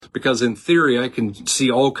because in theory, I can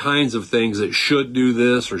see all kinds of things that should do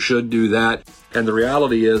this or should do that. And the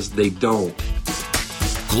reality is they don't.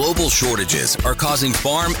 Global shortages are causing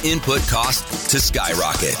farm input costs to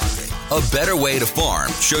skyrocket. A Better Way to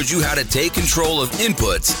Farm shows you how to take control of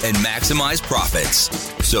inputs and maximize profits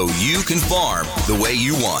so you can farm the way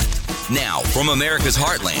you want. Now, from America's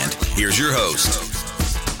Heartland, here's your host.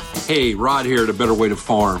 Hey, Rod here at A Better Way to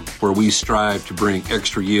Farm, where we strive to bring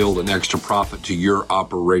extra yield and extra profit to your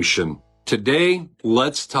operation. Today,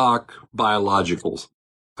 let's talk biologicals.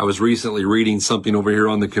 I was recently reading something over here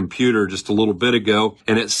on the computer just a little bit ago,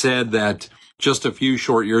 and it said that just a few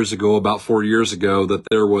short years ago, about 4 years ago, that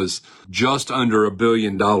there was just under $1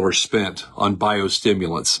 billion spent on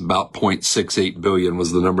biostimulants. About 0.68 billion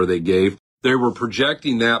was the number they gave. They were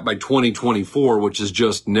projecting that by 2024, which is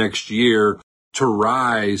just next year, to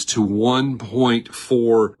rise to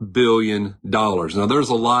 $1.4 billion. Now, there's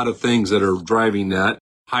a lot of things that are driving that.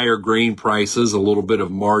 Higher grain prices, a little bit of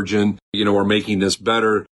margin, are making this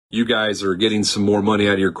better. You guys are getting some more money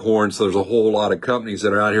out of your corn. So there's a whole lot of companies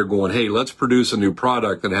that are out here going, hey, let's produce a new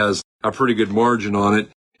product that has a pretty good margin on it.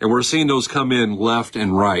 And we're seeing those come in left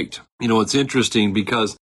and right. It's interesting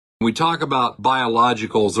because when we talk about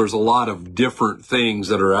biologicals, there's a lot of different things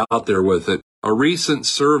that are out there with it. A recent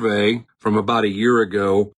survey from about a year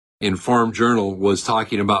ago in Farm Journal was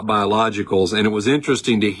talking about biologicals, and it was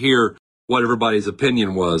interesting to hear what everybody's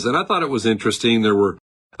opinion was. And I thought it was interesting. There were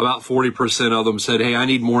about 40% of them said, hey, I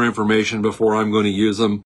need more information before I'm going to use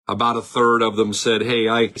them. About a third of them said, hey,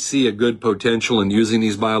 I see a good potential in using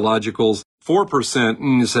these biologicals.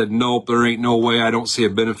 4% said, nope, there ain't no way. I don't see a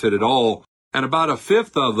benefit at all. And about a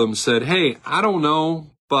fifth of them said, hey, I don't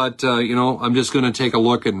know, but, I'm just going to take a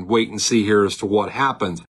look and wait and see here as to what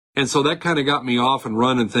happens. And so that kind of got me off and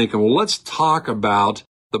running thinking, well, let's talk about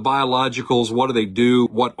the biologicals. What do they do?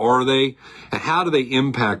 What are they? And how do they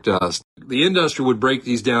impact us? The industry would break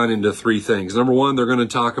these down into three things. Number one, they're going to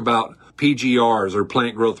talk about PGRs, or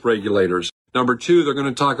plant growth regulators. Number two, they're going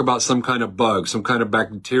to talk about some kind of bug, some kind of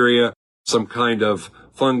bacteria, some kind of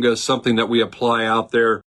fungus, something that we apply out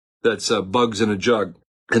there that's bugs in a jug.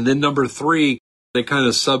 And then number three, they kind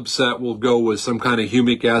of subset will go with some kind of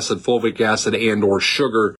humic acid, fulvic acid, and or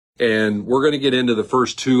sugar. And we're going to get into the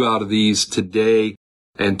first two out of these today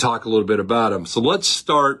and talk a little bit about them. So let's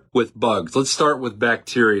start with bugs. Let's start with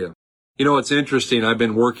bacteria. It's interesting. I've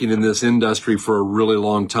been working in this industry for a really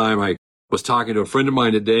long time. I was talking to a friend of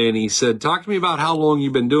mine today, and he said, talk to me about how long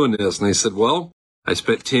you've been doing this. And I said, well, I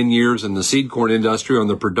spent 10 years in the seed corn industry on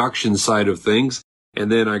the production side of things.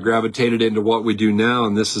 And then I gravitated into what we do now.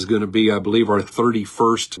 And this is going to be, I believe, our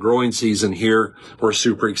 31st growing season here. We're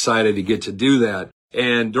super excited to get to do that.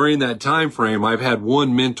 And during that time frame, I've had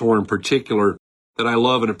one mentor in particular that I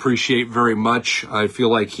love and appreciate very much. I feel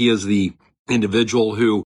like he is the individual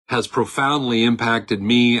who has profoundly impacted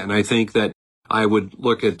me. And I think that I would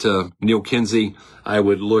look at Neil Kinsey. I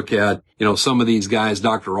would look at, some of these guys,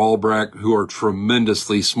 Dr. Albrecht, who are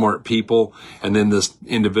tremendously smart people. And then this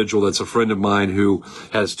individual that's a friend of mine who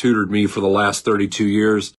has tutored me for the last 32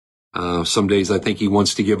 years. Some days I think he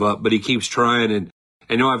wants to give up, but he keeps trying.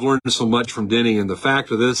 And I've learned so much from Denny. And the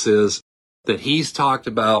fact of this is that he's talked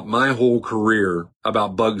about my whole career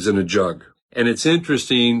about bugs in a jug. And it's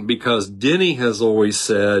interesting because Denny has always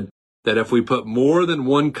said that if we put more than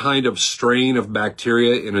one kind of strain of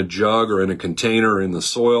bacteria in a jug or in a container or in the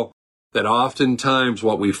soil, that oftentimes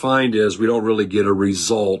what we find is we don't really get a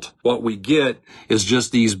result. What we get is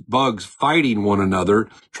just these bugs fighting one another,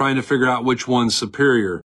 trying to figure out which one's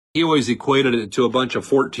superior. He always equated it to a bunch of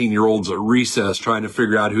 14-year-olds at recess trying to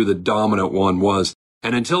figure out who the dominant one was.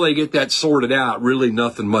 And until they get that sorted out, really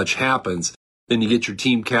nothing much happens. Then you get your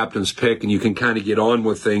team captain's pick and you can kind of get on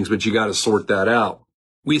with things, but you got to sort that out.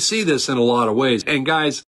 We see this in a lot of ways. And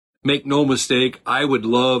guys, make no mistake, I would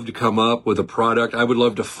love to come up with a product. I would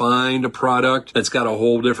love to find a product that's got a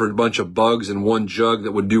whole different bunch of bugs in one jug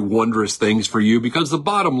that would do wondrous things for you. Because the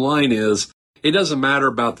bottom line is, it doesn't matter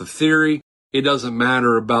about the theory. It doesn't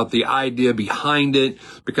matter about the idea behind it,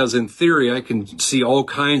 because in theory, I can see all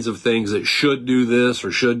kinds of things that should do this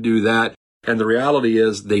or should do that. And the reality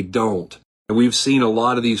is they don't. And we've seen a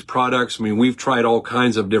lot of these products. I mean, we've tried all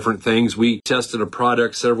kinds of different things. We tested a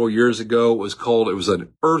product several years ago. It was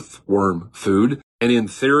an earthworm food. And in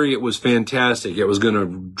theory, it was fantastic. It was going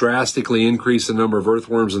to drastically increase the number of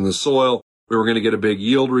earthworms in the soil. We were going to get a big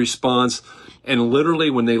yield response. And literally,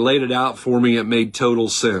 when they laid it out for me, it made total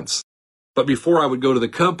sense. But before I would go to the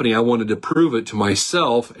company, I wanted to prove it to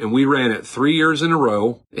myself, and we ran it 3 years in a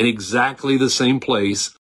row in exactly the same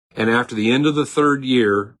place. And after the end of the third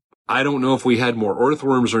year, I don't know if we had more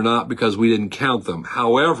earthworms or not because we didn't count them.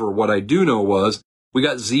 However, what I do know was we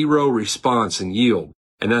got zero response in yield.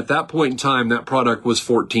 And at that point in time, that product was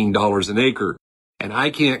 $14 an acre. And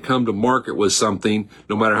I can't come to market with something,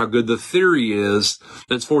 no matter how good the theory is,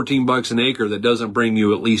 that's $14 an acre that doesn't bring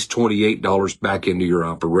you at least $28 back into your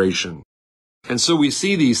operation. And so we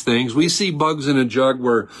see these things. We see bugs in a jug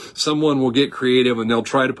where someone will get creative and they'll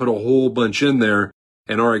try to put a whole bunch in there.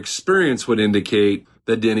 And our experience would indicate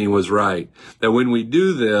that Denny was right. That when we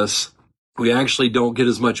do this, we actually don't get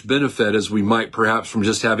as much benefit as we might perhaps from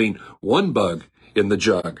just having one bug in the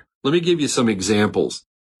jug. Let me give you some examples.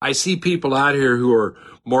 I see people out here who are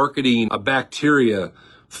marketing a bacteria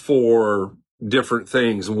for different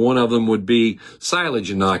things. One of them would be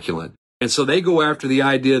silage inoculant. And so they go after the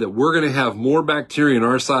idea that we're going to have more bacteria in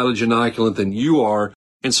our silage inoculant than you are.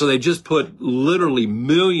 And so they just put literally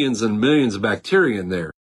millions and millions of bacteria in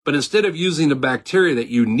there. But instead of using the bacteria that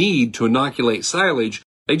you need to inoculate silage,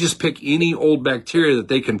 they just pick any old bacteria that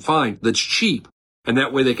they can find that's cheap. And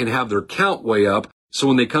that way they can have their count way up. So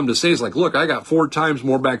when they come to say, it's like, look, I got 4 times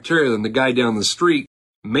more bacteria than the guy down the street.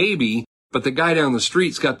 Maybe, but the guy down the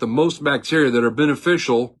street's got the most bacteria that are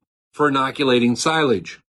beneficial for inoculating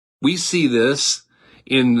silage. We see this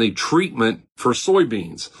in the treatment for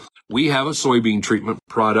soybeans. We have a soybean treatment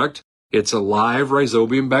product. It's a live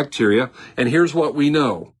rhizobium bacteria. And here's what we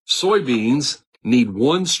know. Soybeans need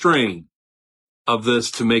one strain of this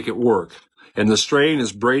to make it work. And the strain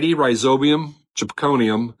is Brady Rhizobium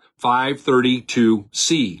Chipconium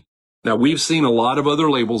 532C. Now, we've seen a lot of other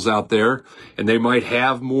labels out there, and they might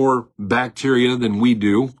have more bacteria than we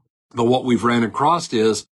do. But what we've ran across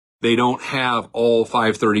is they don't have all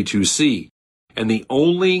 532C. And the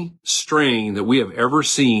only strain that we have ever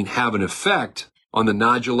seen have an effect on the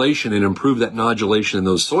nodulation and improve that nodulation in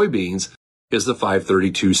those soybeans is the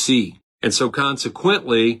 532C. And so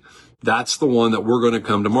consequently, that's the one that we're going to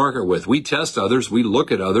come to market with. We test others. We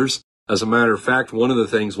look at others. As a matter of fact, one of the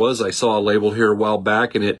things was I saw a label here a while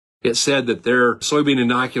back, and it said that their soybean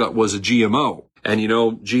inoculant was a GMO. And, you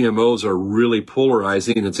know, GMOs are really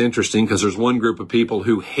polarizing. And it's interesting because there's one group of people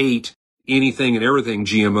who hate anything and everything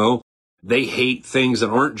GMO. They hate things that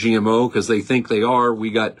aren't GMO because they think they are.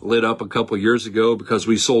 We got lit up a couple of years ago because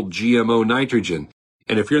we sold GMO nitrogen.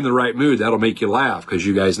 And if you're in the right mood, that'll make you laugh because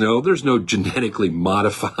you guys know there's no genetically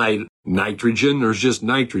modified nitrogen. There's just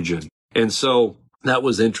nitrogen. And so that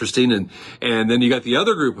was interesting. And then you got the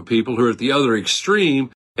other group of people who are at the other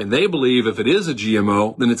extreme, and they believe if it is a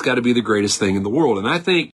GMO, then it's got to be the greatest thing in the world. And I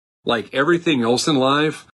think, like everything else in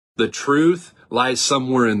life, the truth lies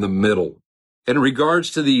somewhere in the middle. In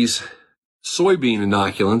regards to these soybean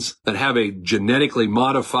inoculants that have a genetically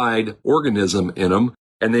modified organism in them,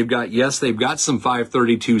 and they've got some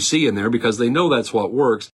 532C in there because they know that's what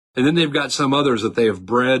works. And then they've got some others that they have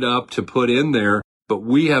bred up to put in there, but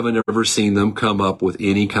we haven't ever seen them come up with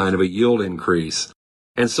any kind of a yield increase.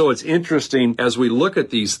 And so it's interesting as we look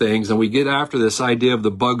at these things and we get after this idea of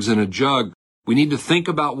the bugs in a jug, we need to think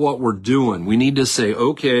about what we're doing. We need to say,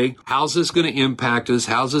 okay, how's this going to impact us?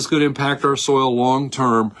 How's this going to impact our soil long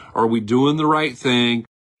term? Are we doing the right thing?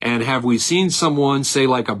 And have we seen someone, say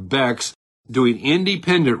like a Bex, doing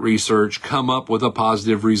independent research come up with a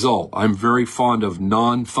positive result? I'm very fond of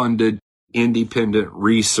non-funded independent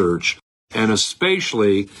research, and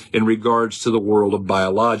especially in regards to the world of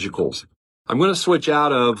biologicals. I'm going to switch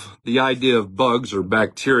out of the idea of bugs or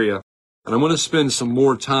bacteria, and I'm going to spend some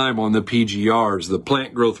more time on the PGRs, the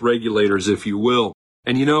plant growth regulators, if you will.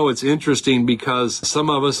 And you know, it's interesting because some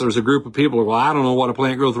of us, there's a group of people who, well, I don't know what a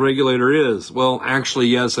plant growth regulator is. Well, actually,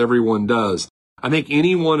 yes, everyone does. I think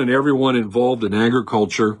anyone and everyone involved in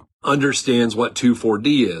agriculture understands what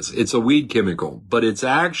 2,4-D is. It's a weed chemical, but it's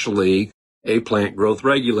actually a plant growth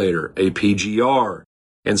regulator, a PGR.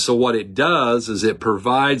 And so what it does is it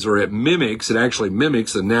provides, or it actually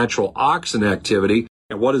mimics the natural auxin activity.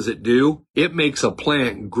 And what does it do? It makes a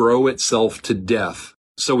plant grow itself to death.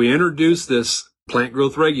 So we introduce this plant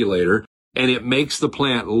growth regulator, and it makes the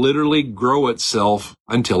plant literally grow itself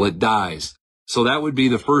until it dies. So that would be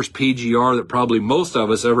the first PGR that probably most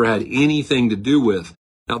of us ever had anything to do with.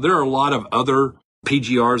 Now, there are a lot of other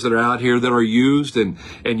PGRs that are out here that are used and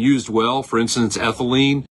used well. For instance,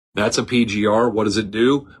 ethylene. That's a PGR. What does it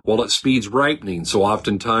do? Well, it speeds ripening. So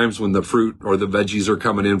oftentimes when the fruit or the veggies are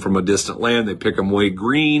coming in from a distant land, they pick them way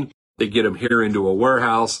green. They get them here into a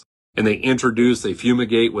warehouse and they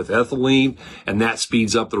fumigate with ethylene, and that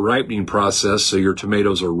speeds up the ripening process. So your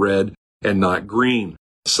tomatoes are red and not green.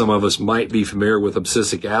 Some of us might be familiar with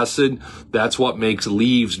abscisic acid. That's what makes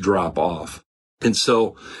leaves drop off. And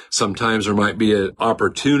so sometimes there might be an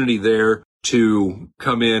opportunity there to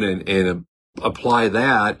come in and apply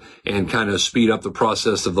that and kind of speed up the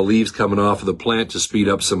process of the leaves coming off of the plant to speed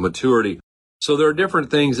up some maturity. So there are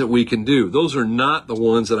different things that we can do. Those are not the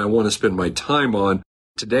ones that I want to spend my time on.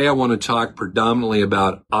 Today, I want to talk predominantly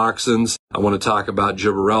about auxins. I want to talk about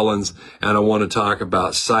gibberellins, and I want to talk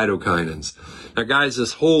about cytokinins. Now, guys,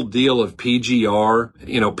 this whole deal of PGR,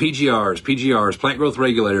 PGRs, plant growth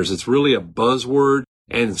regulators, it's really a buzzword,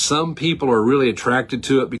 and some people are really attracted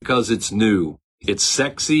to it because it's new. It's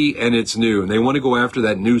sexy and it's new, and they want to go after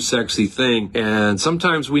that new sexy thing. And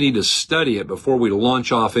sometimes we need to study it before we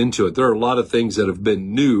launch off into it. There are a lot of things that have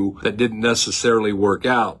been new that didn't necessarily work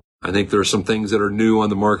out. I think there are some things that are new on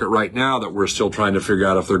the market right now that we're still trying to figure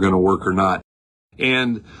out if they're going to work or not.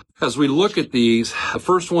 And as we look at these, the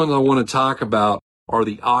first one I want to talk about are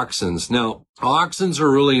the auxins. Now, auxins are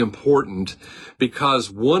really important because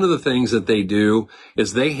one of the things that they do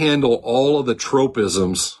is they handle all of the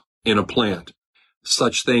tropisms in a plant,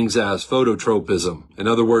 such things as phototropism. In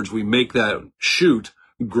other words, we make that shoot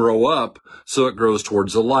grow up so it grows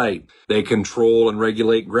towards the light. They control and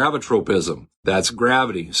regulate gravitropism. That's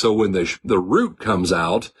gravity. So when the root comes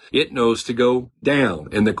out, it knows to go down.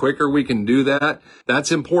 And the quicker we can do that,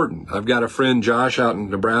 that's important. I've got a friend, Josh, out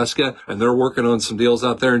in Nebraska, and they're working on some deals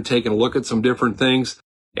out there and taking a look at some different things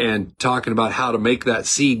and talking about how to make that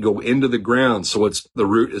seed go into the ground so the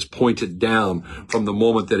root is pointed down from the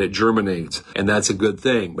moment that it germinates. And that's a good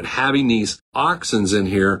thing. But having these auxins in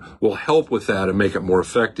here will help with that and make it more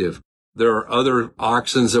effective. There are other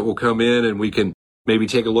auxins that will come in, and we can maybe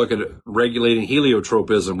take a look at regulating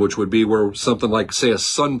heliotropism, which would be where something like, say, a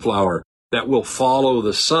sunflower that will follow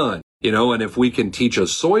the sun. And if we can teach a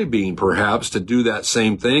soybean perhaps to do that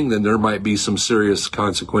same thing, then there might be some serious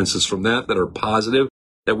consequences from that are positive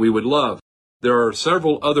that we would love. There are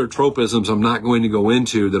several other tropisms I'm not going to go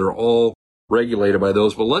into that are all regulated by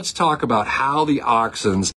those, but let's talk about how the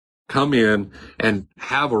auxins come in and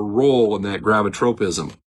have a role in that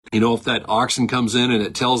gravitropism. If that auxin comes in and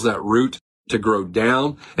it tells that root to grow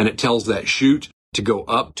down and it tells that shoot to go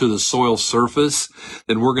up to the soil surface,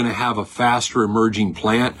 then we're going to have a faster emerging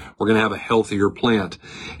plant. We're going to have a healthier plant.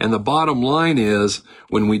 And the bottom line is,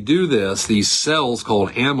 when we do this, these cells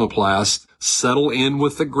called ameloplasts settle in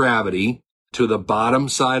with the gravity to the bottom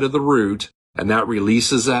side of the root, and that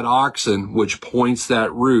releases that auxin, which points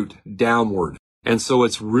that root downward. And so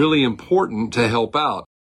it's really important to help out.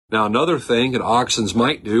 Now, another thing that auxins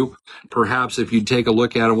might do, perhaps if you take a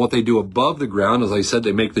look at what they do above the ground, as I said,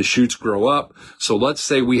 they make the shoots grow up. So let's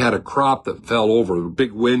say we had a crop that fell over, a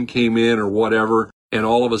big wind came in or whatever, and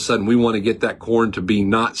all of a sudden we want to get that corn to be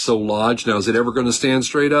not so lodged. Now, is it ever going to stand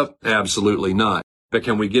straight up? Absolutely not. But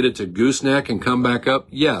can we get it to gooseneck and come back up?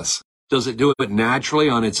 Yes. Does it do it naturally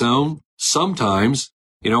on its own? Sometimes.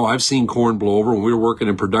 I've seen corn blow over. When we were working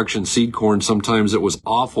in production seed corn, sometimes it was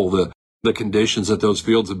awful, the conditions that those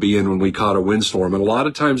fields would be in when we caught a windstorm. And a lot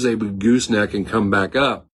of times they would gooseneck and come back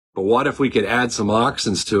up. But what if we could add some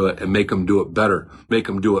auxins to it and make them do it better, make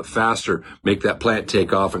them do it faster, make that plant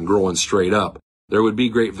take off and growing straight up? There would be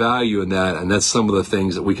great value in that, and that's some of the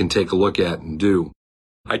things that we can take a look at and do.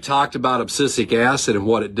 I talked about abscisic acid and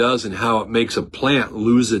what it does and how it makes a plant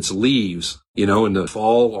lose its leaves. In the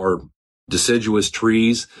fall, or deciduous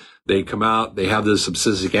trees, they come out, they have this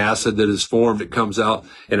abscisic acid that is formed, it comes out,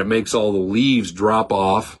 and it makes all the leaves drop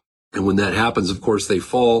off. And when that happens, of course, they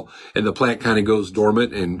fall, and the plant kind of goes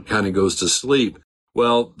dormant and kind of goes to sleep.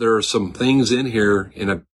 Well, there are some things in here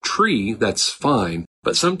in a tree that's fine,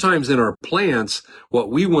 but sometimes in our plants, what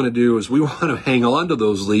we want to do is we want to hang on to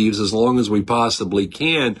those leaves as long as we possibly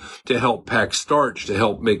can to help pack starch, to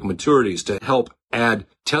help make maturities, to help add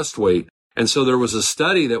test weight. And so there was a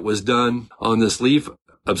study that was done on this leaf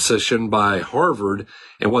abscission by Harvard,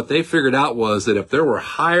 and what they figured out was that if there were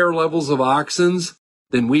higher levels of auxins,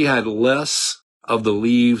 then we had less of the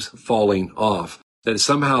leaves falling off. That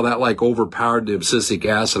somehow that overpowered the abscisic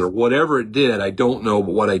acid or whatever it did, I don't know,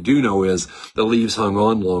 but what I do know is the leaves hung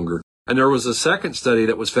on longer. And there was a second study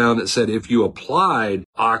that was found that said if you applied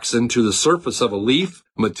auxin to the surface of a leaf,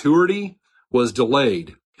 maturity was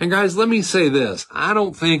delayed. And guys, let me say this. I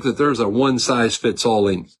don't think that there's a one-size-fits-all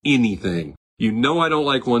in anything. I don't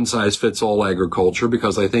like one-size-fits-all agriculture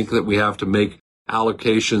because I think that we have to make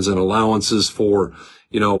allocations and allowances for,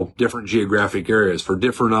 different geographic areas, for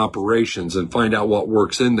different operations, and find out what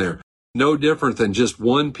works in there. No different than just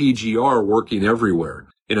one PGR working everywhere.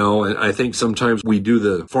 And I think sometimes we do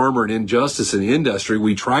the farmer an injustice in the industry.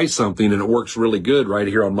 We try something and it works really good right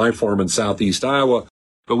here on my farm in southeast Iowa,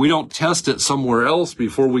 but we don't test it somewhere else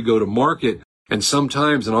before we go to market. And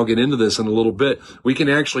sometimes, and I'll get into this in a little bit, we can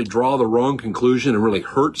actually draw the wrong conclusion and really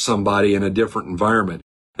hurt somebody in a different environment.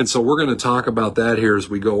 And so we're going to talk about that here as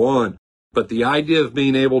we go on. But the idea of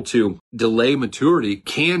being able to delay maturity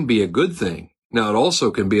can be a good thing. Now, it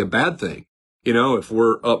also can be a bad thing. If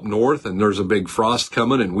we're up north and there's a big frost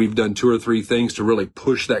coming and we've done 2 or 3 things to really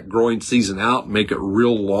push that growing season out and make it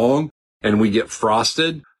real long and we get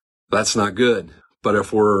frosted, that's not good. But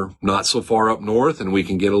if we're not so far up north and we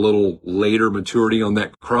can get a little later maturity on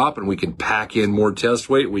that crop and we can pack in more test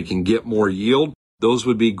weight, we can get more yield, those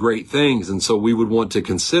would be great things. And so we would want to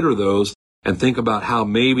consider those and think about how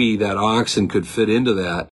maybe that oxen could fit into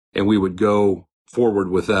that, and we would go forward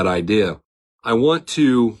with that idea. I want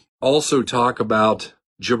to also talk about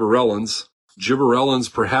gibberellins.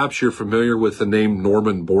 Gibberellins, perhaps you're familiar with the name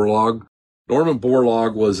Norman Borlaug. Norman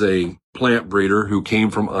Borlaug was a plant breeder who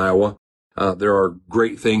came from Iowa. There are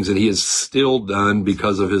great things that he has still done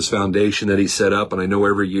because of his foundation that he set up. And I know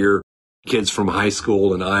every year kids from high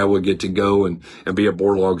school in Iowa get to go and be a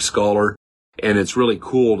Borlaug scholar. And it's really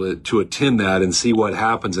cool to attend that and see what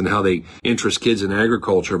happens and how they interest kids in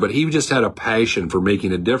agriculture. But he just had a passion for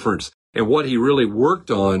making a difference. And what he really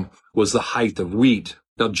worked on was the height of wheat.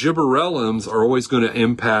 Now, gibberellins are always going to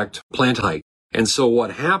impact plant height. And so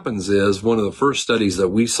what happens is, one of the first studies that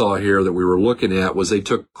we saw here that we were looking at was they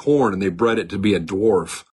took corn and they bred it to be a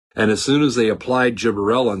dwarf. And as soon as they applied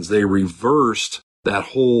gibberellins, they reversed that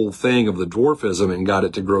whole thing of the dwarfism and got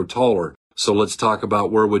it to grow taller. So let's talk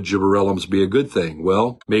about where would gibberellins be a good thing?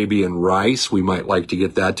 Well, maybe in rice, we might like to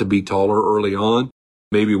get that to be taller early on.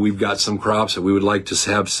 Maybe we've got some crops that we would like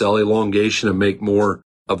to have cell elongation and make more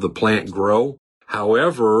of the plant grow.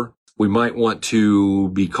 However, we might want to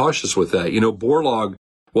be cautious with that. Borlaug,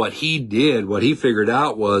 what he figured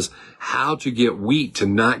out was how to get wheat to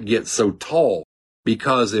not get so tall.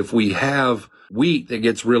 Because if we have wheat that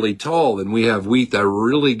gets really tall, then we have wheat that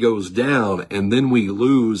really goes down, and then we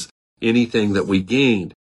lose anything that we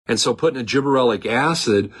gained. And so putting a gibberellic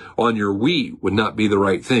acid on your wheat would not be the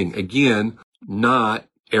right thing. Again, not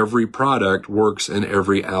every product works in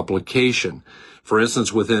every application. For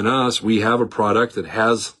instance, within us, we have a product that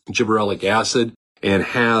has gibberellic acid and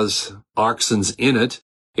has auxins in it.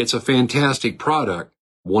 It's a fantastic product.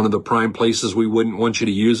 One of the prime places we wouldn't want you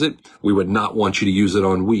to use it, we would not want you to use it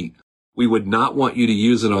on wheat. We would not want you to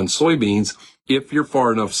use it on soybeans if you're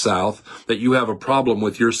far enough south that you have a problem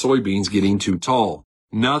with your soybeans getting too tall.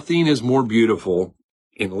 Nothing is more beautiful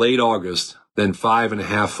in late August than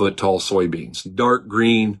 5.5 foot tall soybeans. Dark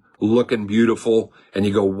green, looking beautiful, and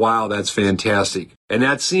you go, wow, that's fantastic. And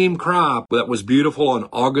that same crop that was beautiful on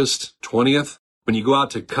August 20th, when you go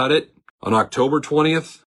out to cut it on October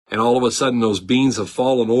 20th, and all of a sudden those beans have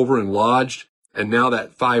fallen over and lodged, and now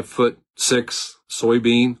that 5'6"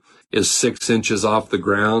 soybean is 6 inches off the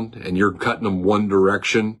ground, and you're cutting them one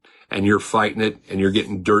direction, and you're fighting it, and you're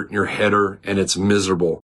getting dirt in your header, and it's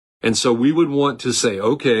miserable. And so we would want to say,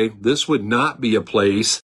 okay, this would not be a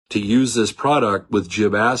place to use this product with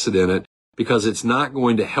gib acid in it, because it's not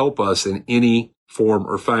going to help us in any form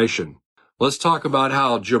or fashion. Let's talk about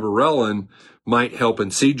how gibberellin might help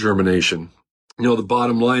in seed germination. The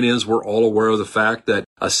bottom line is we're all aware of the fact that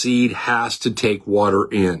a seed has to take water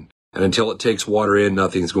in. And until it takes water in,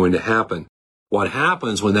 nothing's going to happen. What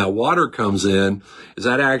happens when that water comes in is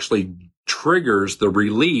that actually triggers the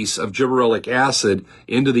release of gibberellic acid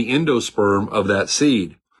into the endosperm of that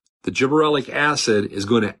seed. The gibberellic acid is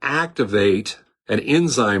going to activate an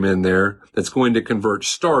enzyme in there that's going to convert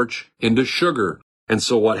starch into sugar. And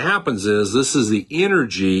so what happens is this is the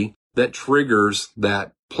energy that triggers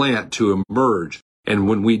that plant to emerge. And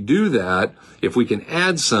when we do that, if we can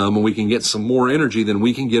add some and we can get some more energy, then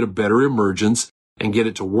we can get a better emergence and get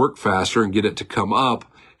it to work faster and get it to come up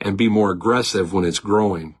and be more aggressive when it's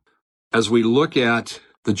growing. As we look at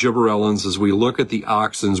the gibberellins, as we look at the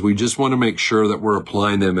auxins, we just want to make sure that we're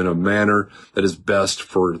applying them in a manner that is best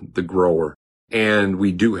for the grower. And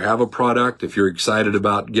we do have a product. If you're excited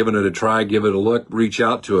about giving it a try, give it a look, reach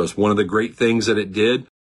out to us. One of the great things that it did,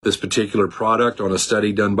 this particular product on a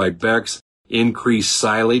study done by Beck's, increased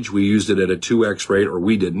silage. We used it at a 2x rate, or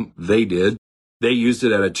we didn't. They did. They used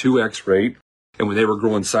it at a 2x rate. And when they were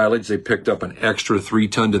growing silage, they picked up an extra 3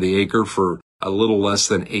 ton to the acre for a little less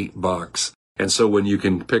than $8. And so when you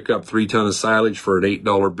can pick up 3 tons of silage for an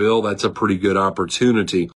 $8 bill, that's a pretty good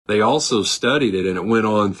opportunity. They also studied it, and it went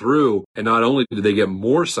on through. And not only did they get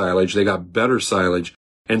more silage, they got better silage.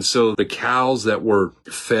 And so the cows that were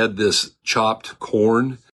fed this chopped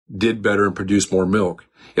corn did better and produced more milk.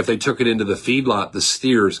 If they took it into the feedlot, the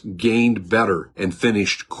steers gained better and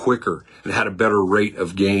finished quicker and had a better rate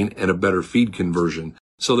of gain and a better feed conversion.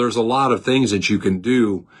 So there's a lot of things that you can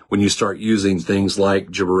do when you start using things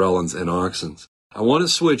like gibberellins and auxins. I want to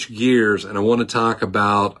switch gears and I want to talk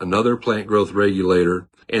about another plant growth regulator,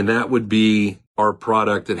 and that would be our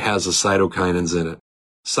product that has the cytokinins in it.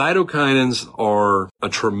 Cytokinins are a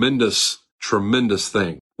tremendous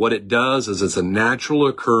thing. What it does is it's a natural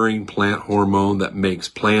occurring plant hormone that makes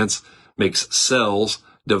cells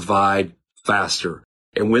divide faster.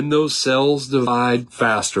 And when those cells divide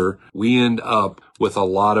faster, we end up with a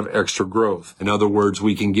lot of extra growth. In other words,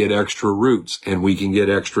 we can get extra roots, and we can get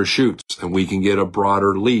extra shoots, and we can get a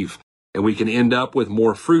broader leaf, and we can end up with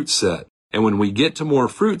more fruit set. And when we get to more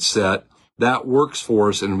fruit set, that works for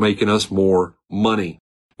us in making us more money.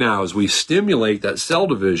 Now, as we stimulate that cell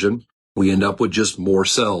division, we end up with just more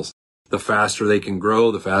cells. The faster they can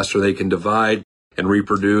grow, the faster they can divide and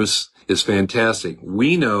reproduce is fantastic.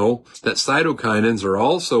 We know that cytokinins are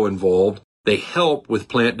also involved. They help with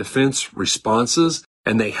plant defense responses,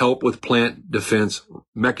 and they help with plant defense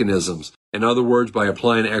mechanisms. In other words, by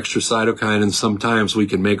applying extra cytokinins, sometimes we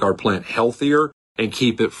can make our plant healthier and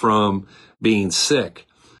keep it from being sick.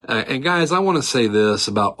 And guys, I want to say this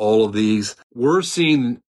about all of these. We're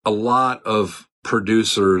seeing a lot of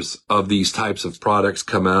producers of these types of products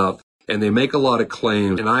come out, and they make a lot of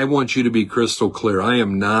claims. And I want you to be crystal clear. I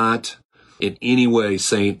am not in any way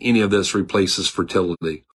saying any of this replaces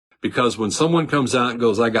fertility. Because when someone comes out and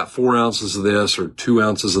goes, I got 4 ounces of this or 2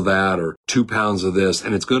 ounces of that or 2 pounds of this,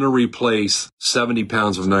 and it's going to replace 70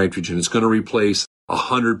 pounds of nitrogen. It's going to replace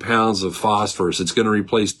 100 pounds of phosphorus. It's going to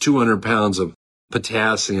replace 200 pounds of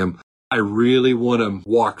potassium. I really want to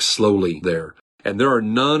walk slowly there. And there are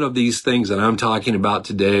none of these things that I'm talking about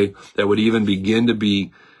today that would even begin to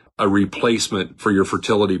be a replacement for your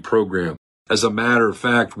fertility program. As a matter of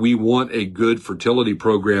fact, we want a good fertility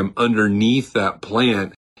program underneath that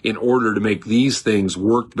plant in order to make these things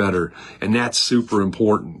work better. And that's super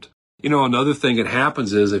important. You know, another thing that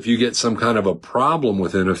happens is if you get some kind of a problem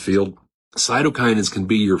within a field, cytokinins can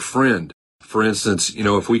be your friend. For instance, you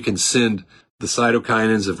know, if we can send the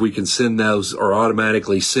cytokinins, if we can send those are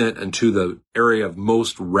automatically sent into the area of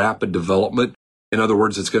most rapid development. In other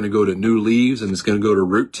words, it's going to go to new leaves and it's going to go to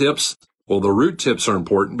root tips. Well, the root tips are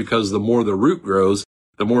important because the more the root grows,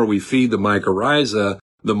 the more we feed the mycorrhiza,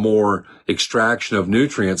 the more extraction of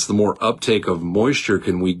nutrients, the more uptake of moisture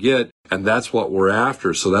can we get. And that's what we're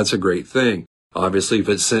after. So that's a great thing. Obviously, if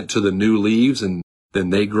it's sent to the new leaves and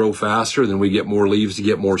then they grow faster, then we get more leaves to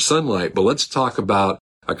get more sunlight. But let's talk about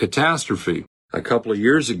a catastrophe. A couple of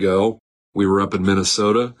years ago, we were up in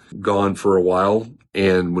Minnesota, gone for a while.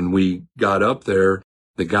 And when we got up there,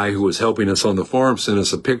 the guy who was helping us on the farm sent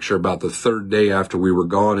us a picture about the third day after we were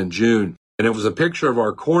gone in June. And it was a picture of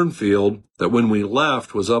our cornfield that when we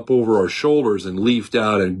left was up over our shoulders and leafed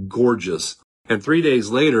out and gorgeous. And 3 days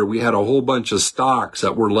later, we had a whole bunch of stalks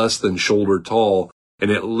that were less than shoulder tall, and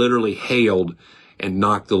it literally hailed and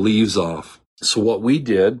knocked the leaves off. So what we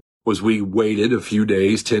did was we waited a few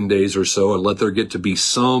days, 10 days or so, and let there get to be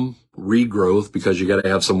some regrowth because you got to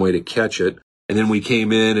have some way to catch it. And then we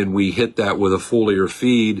came in and we hit that with a foliar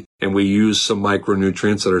feed, and we used some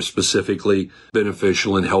micronutrients that are specifically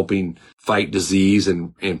beneficial in helping fight disease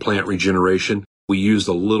and plant regeneration. We used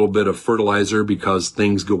a little bit of fertilizer because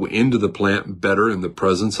things go into the plant better in the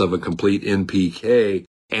presence of a complete NPK,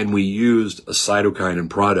 and we used a cytokinin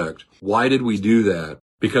product. Why did we do that?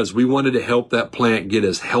 Because we wanted to help that plant get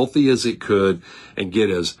as healthy as it could and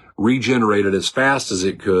get as regenerated as fast as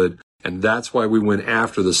it could. And that's why we went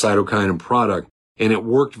after the cytokinin product. And it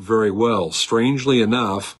worked very well. Strangely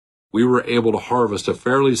enough, we were able to harvest a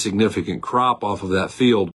fairly significant crop off of that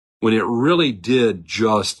field when it really did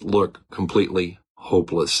just look completely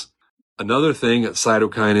hopeless. Another thing that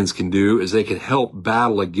cytokinins can do is they can help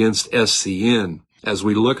battle against SCN. As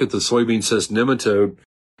we look at the soybean cyst nematode,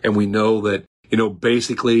 and we know that,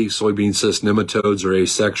 basically soybean cyst nematodes are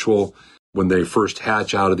asexual. When they first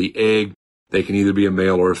hatch out of the egg, they can either be a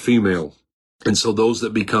male or a female. And so those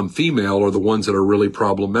that become female are the ones that are really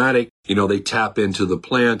problematic. They tap into the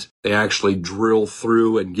plant. They actually drill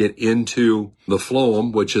through and get into the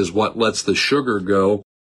phloem, which is what lets the sugar go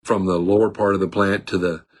from the lower part of the plant to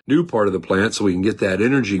the new part of the plant. So we can get that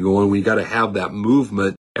energy going. We got to have that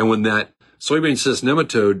movement. And when that soybean cyst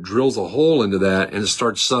nematode drills a hole into that and it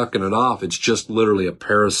starts sucking it off, it's just literally a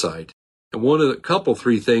parasite. And one of the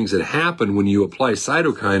three things that happen when you apply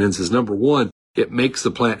cytokinins is, number one, it makes the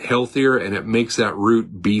plant healthier and it makes that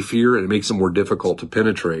root beefier and it makes it more difficult to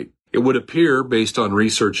penetrate. It would appear, based on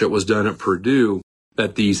research that was done at Purdue,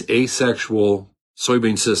 that these asexual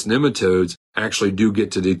soybean cyst nematodes actually do get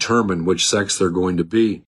to determine which sex they're going to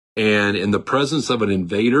be. And in the presence of an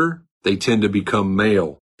invader, they tend to become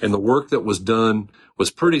male. And the work that was done was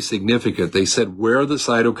pretty significant. They said where the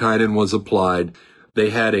cytokinin was applied, they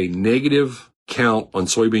had a negative count on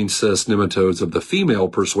soybean cyst nematodes of the female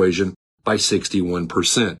persuasion by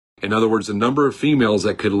 61%. In other words, the number of females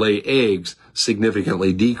that could lay eggs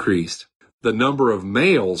significantly decreased. The number of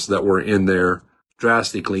males that were in there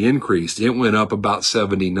drastically increased. It went up about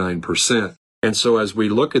 79%. And so as we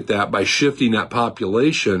look at that, by shifting that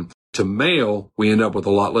population to male, we end up with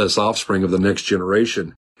a lot less offspring of the next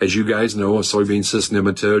generation. As you guys know, a soybean cyst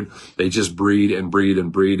nematode, they just breed and breed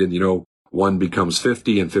and breed. And, one becomes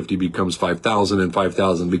 50 and 50 becomes 5,000 and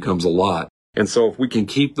 5,000 becomes a lot. And so if we can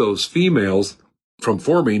keep those females from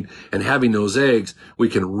forming and having those eggs, we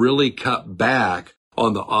can really cut back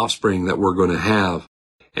on the offspring that we're going to have.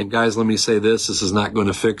 And guys, let me say this is not going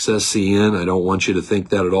to fix SCN. I don't want you to think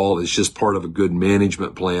that at all. It's just part of a good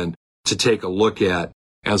management plan to take a look at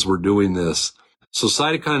as we're doing this. So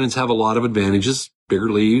cytokinins have a lot of advantages: bigger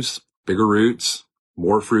leaves, bigger roots,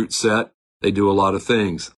 more fruit set. They do a lot of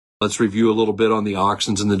things. Let's review a little bit on the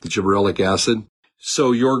auxins and the gibberellic acid.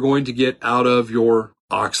 So you're going to get out of your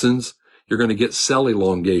auxins, you're going to get cell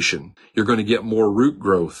elongation. You're going to get more root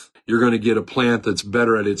growth. You're going to get a plant that's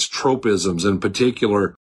better at its tropisms, in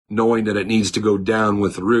particular, knowing that it needs to go down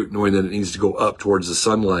with the root, knowing that it needs to go up towards the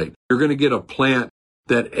sunlight. You're going to get a plant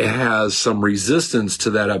that has some resistance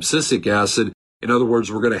to that abscisic acid. In other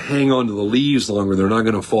words, we're going to hang on to the leaves longer. They're not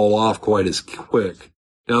going to fall off quite as quick.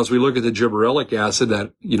 Now, as we look at the gibberellic acid,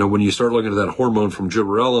 that, when you start looking at that hormone from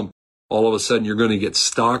gibberellum, all of a sudden you're going to get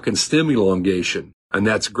stalk and stem elongation. And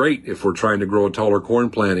that's great if we're trying to grow a taller corn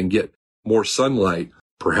plant and get more sunlight.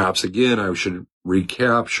 Perhaps, again, I should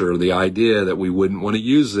recapture the idea that we wouldn't want to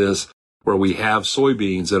use this where we have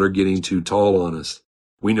soybeans that are getting too tall on us.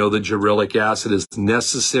 We know that gibberellic acid is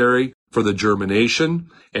necessary for the germination,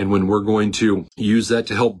 and when we're going to use that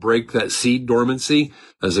to help break that seed dormancy,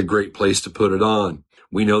 that's a great place to put it on.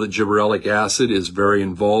 We know that gibberellic acid is very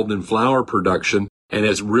involved in flower production, and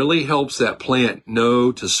it really helps that plant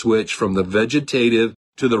know to switch from the vegetative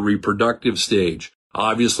to the reproductive stage.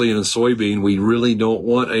 Obviously, in a soybean, we really don't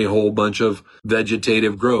want a whole bunch of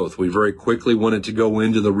vegetative growth. We very quickly want it to go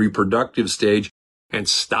into the reproductive stage and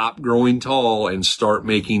stop growing tall and start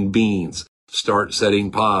making beans. Start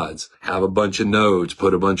setting pods. Have a bunch of nodes.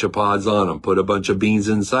 Put a bunch of pods on them. Put a bunch of beans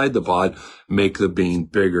inside the pod. Make the bean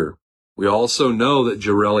bigger. We also know that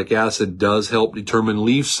gibberellic acid does help determine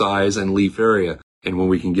leaf size and leaf area. And when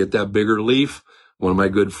we can get that bigger leaf, one of my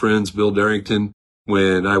good friends, Bill Darrington,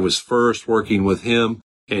 when I was first working with him,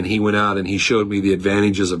 and he went out and he showed me the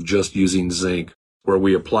advantages of just using zinc, where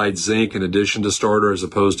we applied zinc in addition to starter as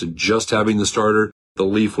opposed to just having the starter, the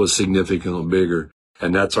leaf was significantly bigger.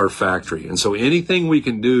 And that's our factory. And so anything we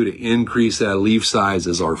can do to increase that leaf size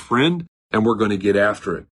is our friend, and we're going to get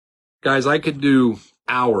after it. Guys, I could do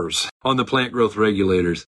hours on the plant growth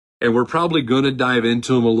regulators, and we're probably going to dive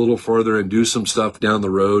into them a little further and do some stuff down the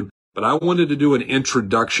road. But I wanted to do an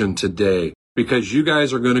introduction today because you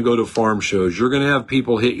guys are going to go to farm shows. You're going to have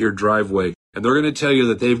people hit your driveway, and they're going to tell you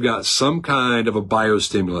that they've got some kind of a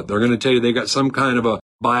biostimulant. They're going to tell you they got some kind of a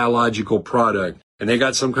biological product, and they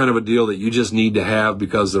got some kind of a deal that you just need to have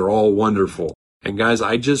because they're all wonderful. And guys,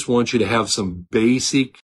 I just want you to have some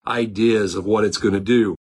basic ideas of what it's going to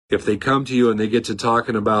do. If they come to you and they get to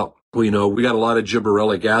talking about, we got a lot of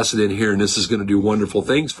gibberellic acid in here and this is going to do wonderful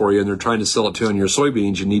things for you, and they're trying to sell it to you on your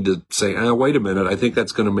soybeans, you need to say, wait a minute, I think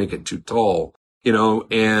that's going to make it too tall,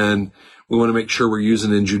 and we want to make sure we're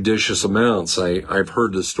using in judicious amounts. I've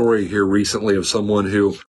heard the story here recently of someone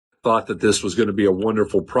who thought that this was going to be a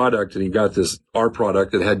wonderful product, and he got our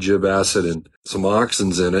product that had gib acid and some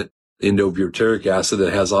auxins in it, endobutyric acid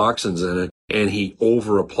that has auxins in it, and he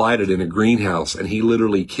over-applied it in a greenhouse, and he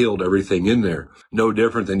literally killed everything in there. No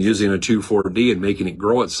different than using a 2,4-D and making it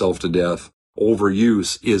grow itself to death.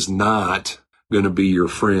 Overuse is not going to be your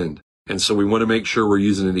friend. And so we want to make sure we're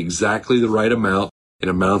using it exactly the right amount, in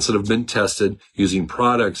amounts that have been tested, using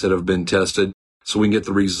products that have been tested, so we can get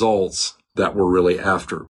the results that we're really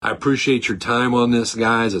after. I appreciate your time on this,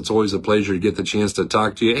 guys. It's always a pleasure to get the chance to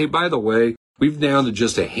talk to you. Hey, by the way, we've down to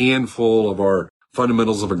just a handful of our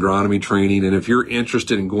fundamentals of agronomy training. And if you're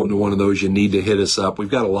interested in going to one of those, you need to hit us up. We've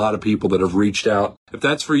got a lot of people that have reached out. If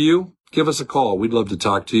that's for you, give us a call. We'd love to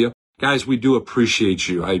talk to you. Guys, we do appreciate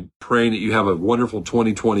you. I'm praying that you have a wonderful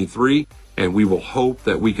 2023, and we will hope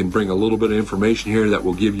that we can bring a little bit of information here that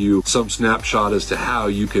will give you some snapshot as to how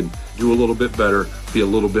you can do a little bit better, be a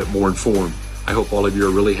little bit more informed. I hope all of you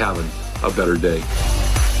are really having a better day.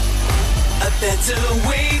 A better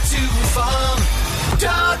way to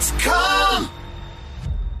farm.com.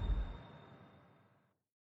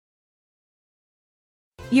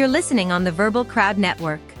 You're listening on the Verbal Crowd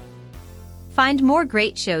Network. Find more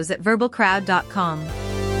great shows at verbalcrowd.com.